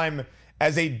first time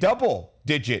as a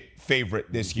double-digit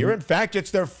favorite this year. In fact,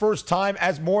 it's their first time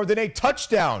as more than a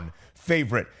touchdown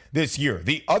favorite this year.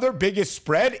 The other biggest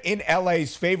spread in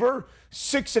LA's favor,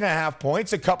 6.5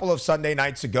 points a couple of Sunday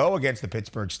nights ago against the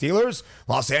Pittsburgh Steelers.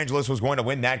 Los Angeles was going to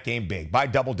win that game big by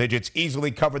double digits,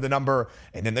 easily covered the number,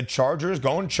 and then the Chargers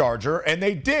going Charger, and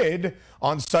they did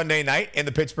on Sunday night, and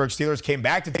the Pittsburgh Steelers came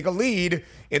back to take a lead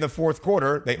in the fourth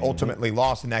quarter. They ultimately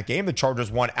lost in that game. The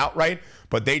Chargers won outright,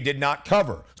 but they did not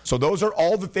cover. So those are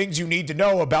all the things you need to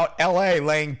know about LA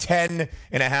laying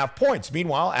 10.5 points.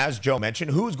 Meanwhile, as Joe mentioned,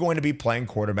 who's going to be playing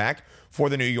quarterback for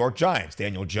the New York Giants?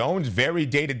 Daniel Jones, very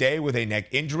day-to-day with a neck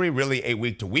injury, really a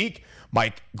week-to-week.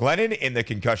 Mike Glennon in the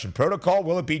concussion protocol.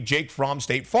 Will it be Jake from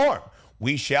State Farm?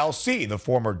 We shall see, the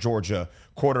former Georgia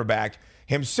quarterback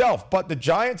himself. But the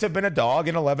Giants have been a dog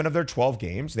in 11 of their 12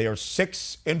 games. They are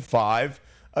 6-5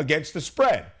 against the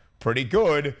spread. Pretty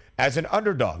good as an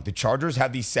underdog. The Chargers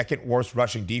have the second worst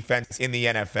rushing defense in the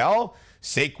NFL.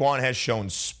 Saquon has shown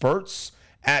spurts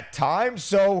at times.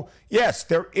 So, yes,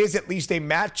 there is at least a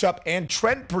matchup and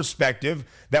trend perspective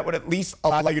that would at least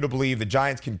allow you to believe the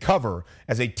Giants can cover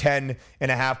as a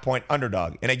 10.5 point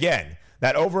underdog. And again,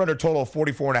 that over-under total of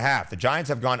 44.5. The Giants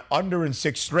have gone under in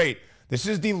 6 straight. This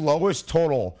is the lowest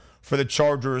total for the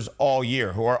Chargers all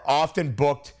year, who are often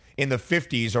booked in the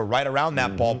 50s or right around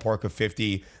that ballpark of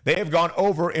 50. They have gone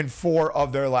over in 4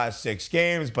 of their last 6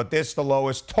 games, but this the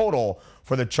lowest total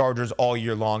for the Chargers all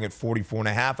year long at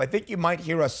 44.5. I think you might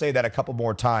hear us say that a couple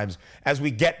more times as we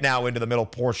get now into the middle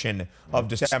portion of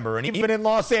December. And even in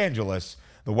Los Angeles,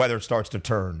 the weather starts to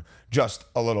turn just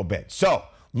a little bit. So,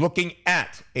 looking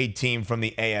at a team from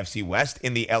the AFC West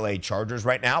in the LA Chargers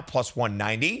right now, plus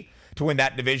 190 to win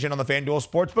that division on the FanDuel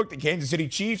Sportsbook. The Kansas City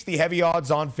Chiefs, the heavy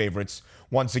odds-on favorites,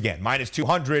 once again, minus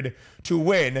 200 to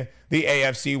win the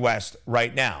AFC West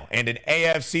right now. And an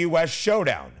AFC West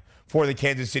showdown for the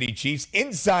Kansas City Chiefs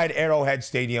inside Arrowhead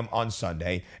Stadium on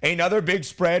Sunday. Another big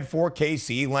spread for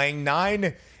KC, laying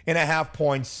 9.5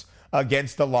 points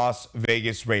against the Las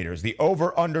Vegas Raiders. The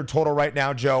over-under total right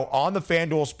now, Joe, on the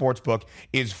FanDuel Sportsbook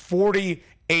is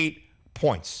 48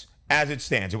 points. As it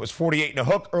stands, it was 48 and a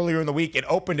hook earlier in the week. It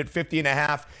opened at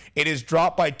 50.5. It is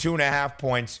dropped by 2.5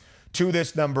 points to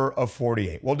this number of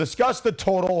 48. We'll discuss the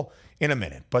total in a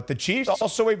minute. But the Chiefs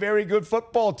also a very good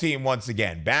football team once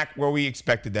again, back where we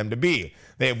expected them to be.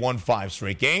 They have won 5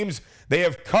 straight games. They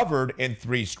have covered in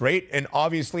 3 straight. And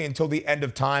obviously until the end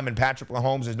of time and Patrick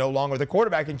Mahomes is no longer the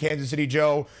quarterback in Kansas City,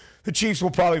 Joe, the Chiefs will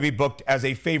probably be booked as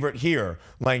a favorite here,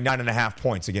 laying 9.5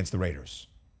 points against the Raiders.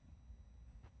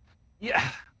 Yeah.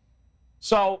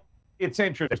 So it's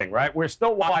interesting, right? We're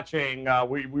still watching.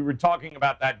 We were talking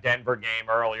about that Denver game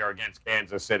earlier against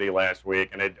Kansas City last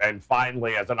week, and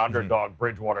finally, as an underdog,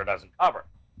 Bridgewater doesn't cover.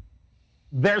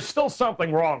 There's still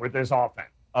something wrong with this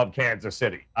offense of Kansas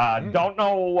City. Don't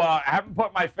know. Haven't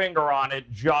put my finger on it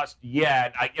just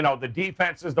yet. The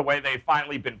defense is the way they've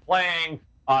finally been playing.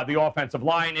 The offensive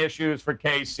line issues for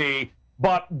KC.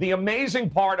 But the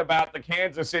amazing part about the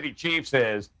Kansas City Chiefs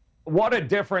is what a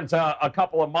difference a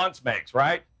couple of months makes,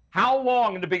 right? How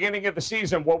long in the beginning of the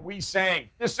season were we saying,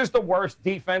 this is the worst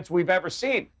defense we've ever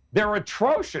seen? They're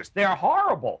atrocious. They're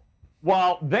horrible.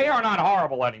 Well, they are not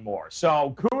horrible anymore.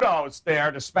 So kudos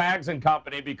there to Spags and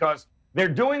company because they're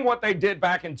doing what they did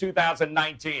back in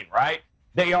 2019, right?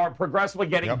 They are progressively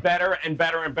getting better and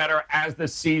better and better as the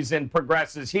season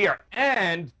progresses here.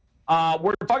 And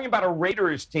We're talking about a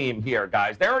Raiders team here,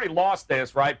 guys. They already lost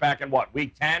this, right, back in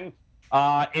week 10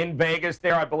 in Vegas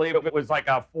there. I believe it was like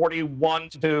a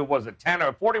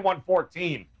 41-10 or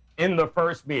 41-14 in the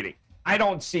first meeting. I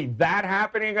don't see that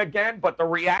happening again, but the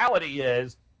reality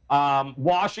is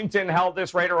Washington held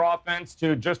this Raider offense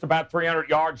to just about 300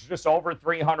 yards, just over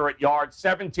 300 yards,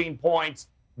 17 points.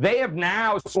 They have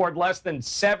now scored less than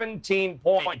 17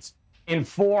 points in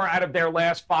 4 out of their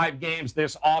last 5 games,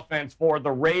 this offense for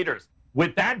the Raiders.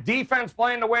 With that defense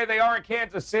playing the way they are in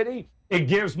Kansas City, it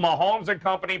gives Mahomes and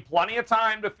company plenty of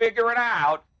time to figure it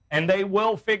out, and they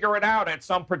will figure it out at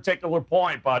some particular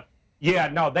point. But, yeah,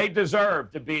 no, they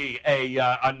deserve to be a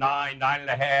 9,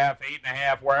 9.5,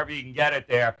 8.5, wherever you can get it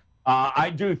there.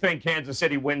 I do think Kansas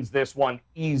City wins this one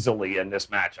easily in this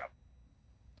matchup.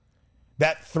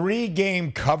 That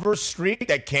 3-game cover streak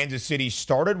that Kansas City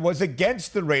started was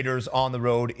against the Raiders on the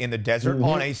road in the desert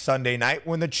on a Sunday night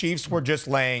when the Chiefs were just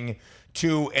laying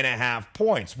 2.5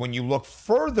 points. When you look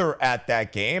further at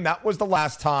that game, that was the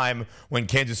last time when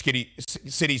Kansas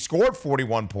City scored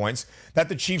 41 points that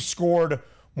the Chiefs scored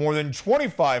more than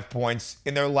 25 points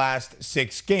in their last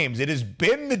 6 games. It has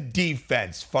been the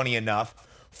defense, funny enough,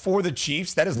 for the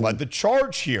Chiefs that has led the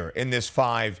charge here in this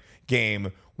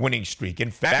 5-game winning streak.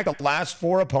 In fact, the last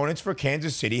 4 opponents for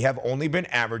Kansas City have only been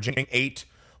averaging 8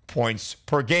 points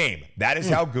per game. That is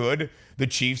how good the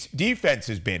Chiefs' defense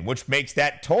has been, which makes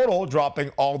that total dropping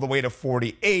all the way to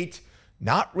 48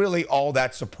 not really all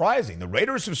that surprising. The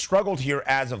Raiders have struggled here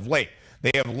as of late.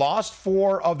 They have lost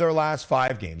 4 of their last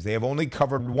 5 games. They have only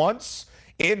covered once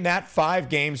in that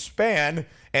 5-game span.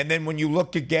 And then when you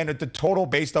look again at the total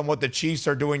based on what the Chiefs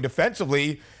are doing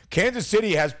defensively, Kansas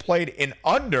City has played an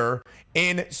under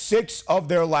in 6 of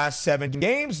their last 7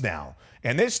 games now.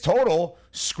 And this total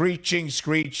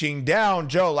screeching down.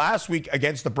 Joe, last week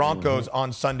against the Broncos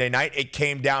on Sunday night, it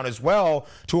came down as well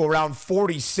to around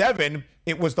 47.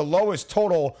 It was the lowest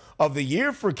total of the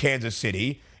year for Kansas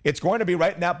City. It's going to be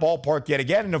right in that ballpark yet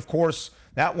again. And, of course,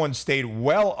 that one stayed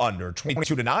well under,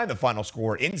 22-9, the final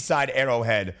score inside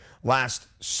Arrowhead last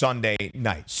Sunday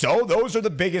night. So those are the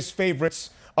biggest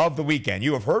favorites of the weekend.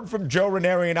 You have heard from Joe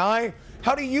Raineri and I.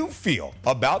 How do you feel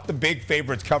about the big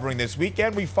favorites covering this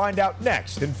weekend? We find out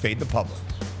next in Fade the Public.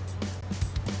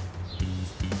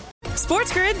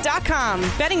 SportsGrid.com.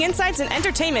 Betting insights and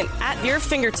entertainment at your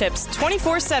fingertips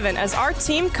 24/7 as our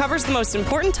team covers the most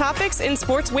important topics in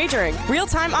sports wagering.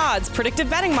 Real-time odds, predictive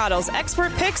betting models,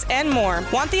 expert picks, and more.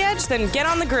 Want the edge? Then get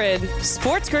on the grid.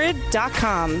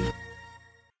 SportsGrid.com.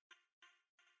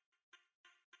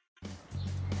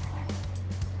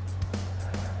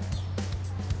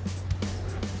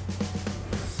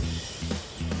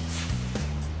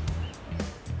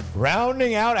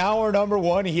 Rounding out hour number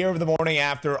 1 here of the morning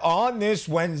after on this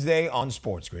Wednesday on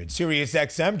Sports Grid. Sirius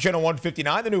XM, channel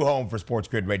 159, the new home for Sports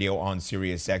Grid Radio on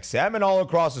Sirius XM and all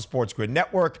across the Sports Grid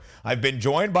network. I've been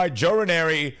joined by Joe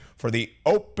Raineri for the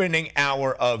opening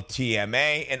hour of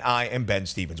TMA, and I am Ben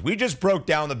Stevens. We just broke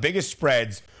down the biggest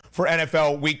spreads for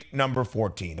NFL week number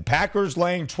 14. The Packers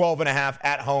laying 12.5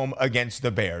 at home against the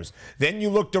Bears. Then you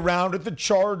looked around at the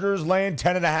Chargers laying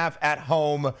 10.5 at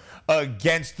home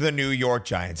against the New York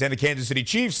Giants. And the Kansas City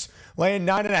Chiefs laying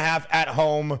 9.5 at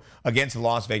home against the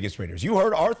Las Vegas Raiders. You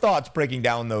heard our thoughts breaking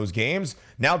down those games.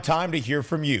 Now time to hear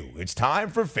from you. It's time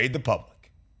for Fade the Public.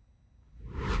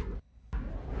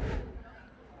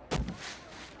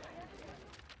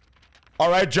 All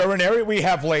right, Joe Raineri, we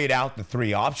have laid out the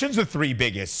 3 options, the 3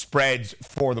 biggest spreads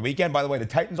for the weekend. By the way, the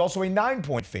Titans also a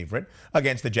 9-point favorite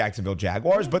against the Jacksonville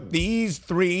Jaguars. But these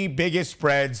 3 biggest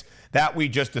spreads that we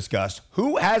just discussed,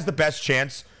 who has the best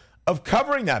chance of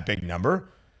covering that big number?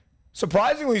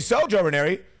 Surprisingly so, Joe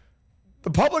Raineri, the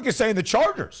public is saying the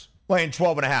Chargers laying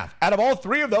 12.5. Out of all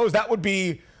 3 of those, that would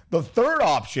be the 3rd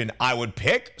option I would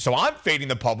pick. So I'm fading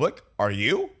the public. Are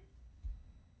you?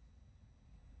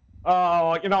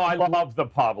 Oh, I love the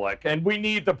public, and we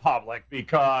need the public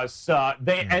because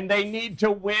they need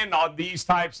to win on these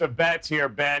types of bets here,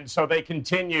 Ben, so they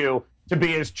continue to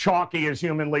be as chalky as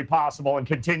humanly possible and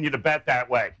continue to bet that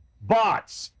way.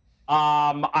 But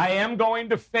I am going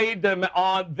to fade them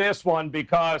on this one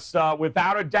because,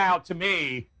 without a doubt, to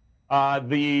me,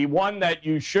 the one that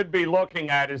you should be looking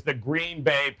at is the Green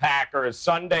Bay Packers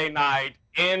Sunday night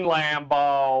in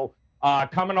Lambeau.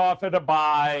 Coming off of the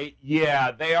bye,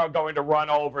 yeah, they are going to run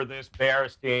over this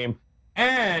Bears team,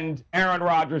 and Aaron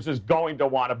Rodgers is going to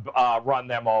want to run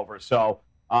them over. So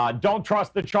don't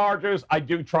trust the Chargers. I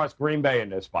do trust Green Bay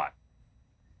in this spot.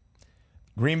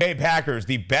 Green Bay Packers,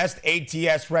 the best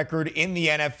ATS record in the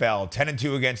NFL,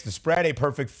 10-2 against the spread, a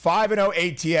perfect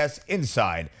 5-0 ATS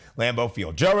inside Lambeau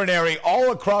Field. Joe Raineri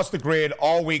all across the grid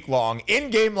all week long,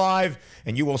 in-game live,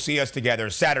 and you will see us together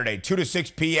Saturday, 2 to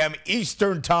 6 p.m.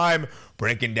 Eastern Time,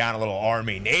 breaking down a little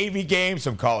Army-Navy game,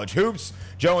 some college hoops.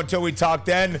 Joe, until we talk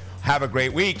then, have a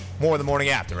great week. More of the morning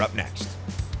after up next.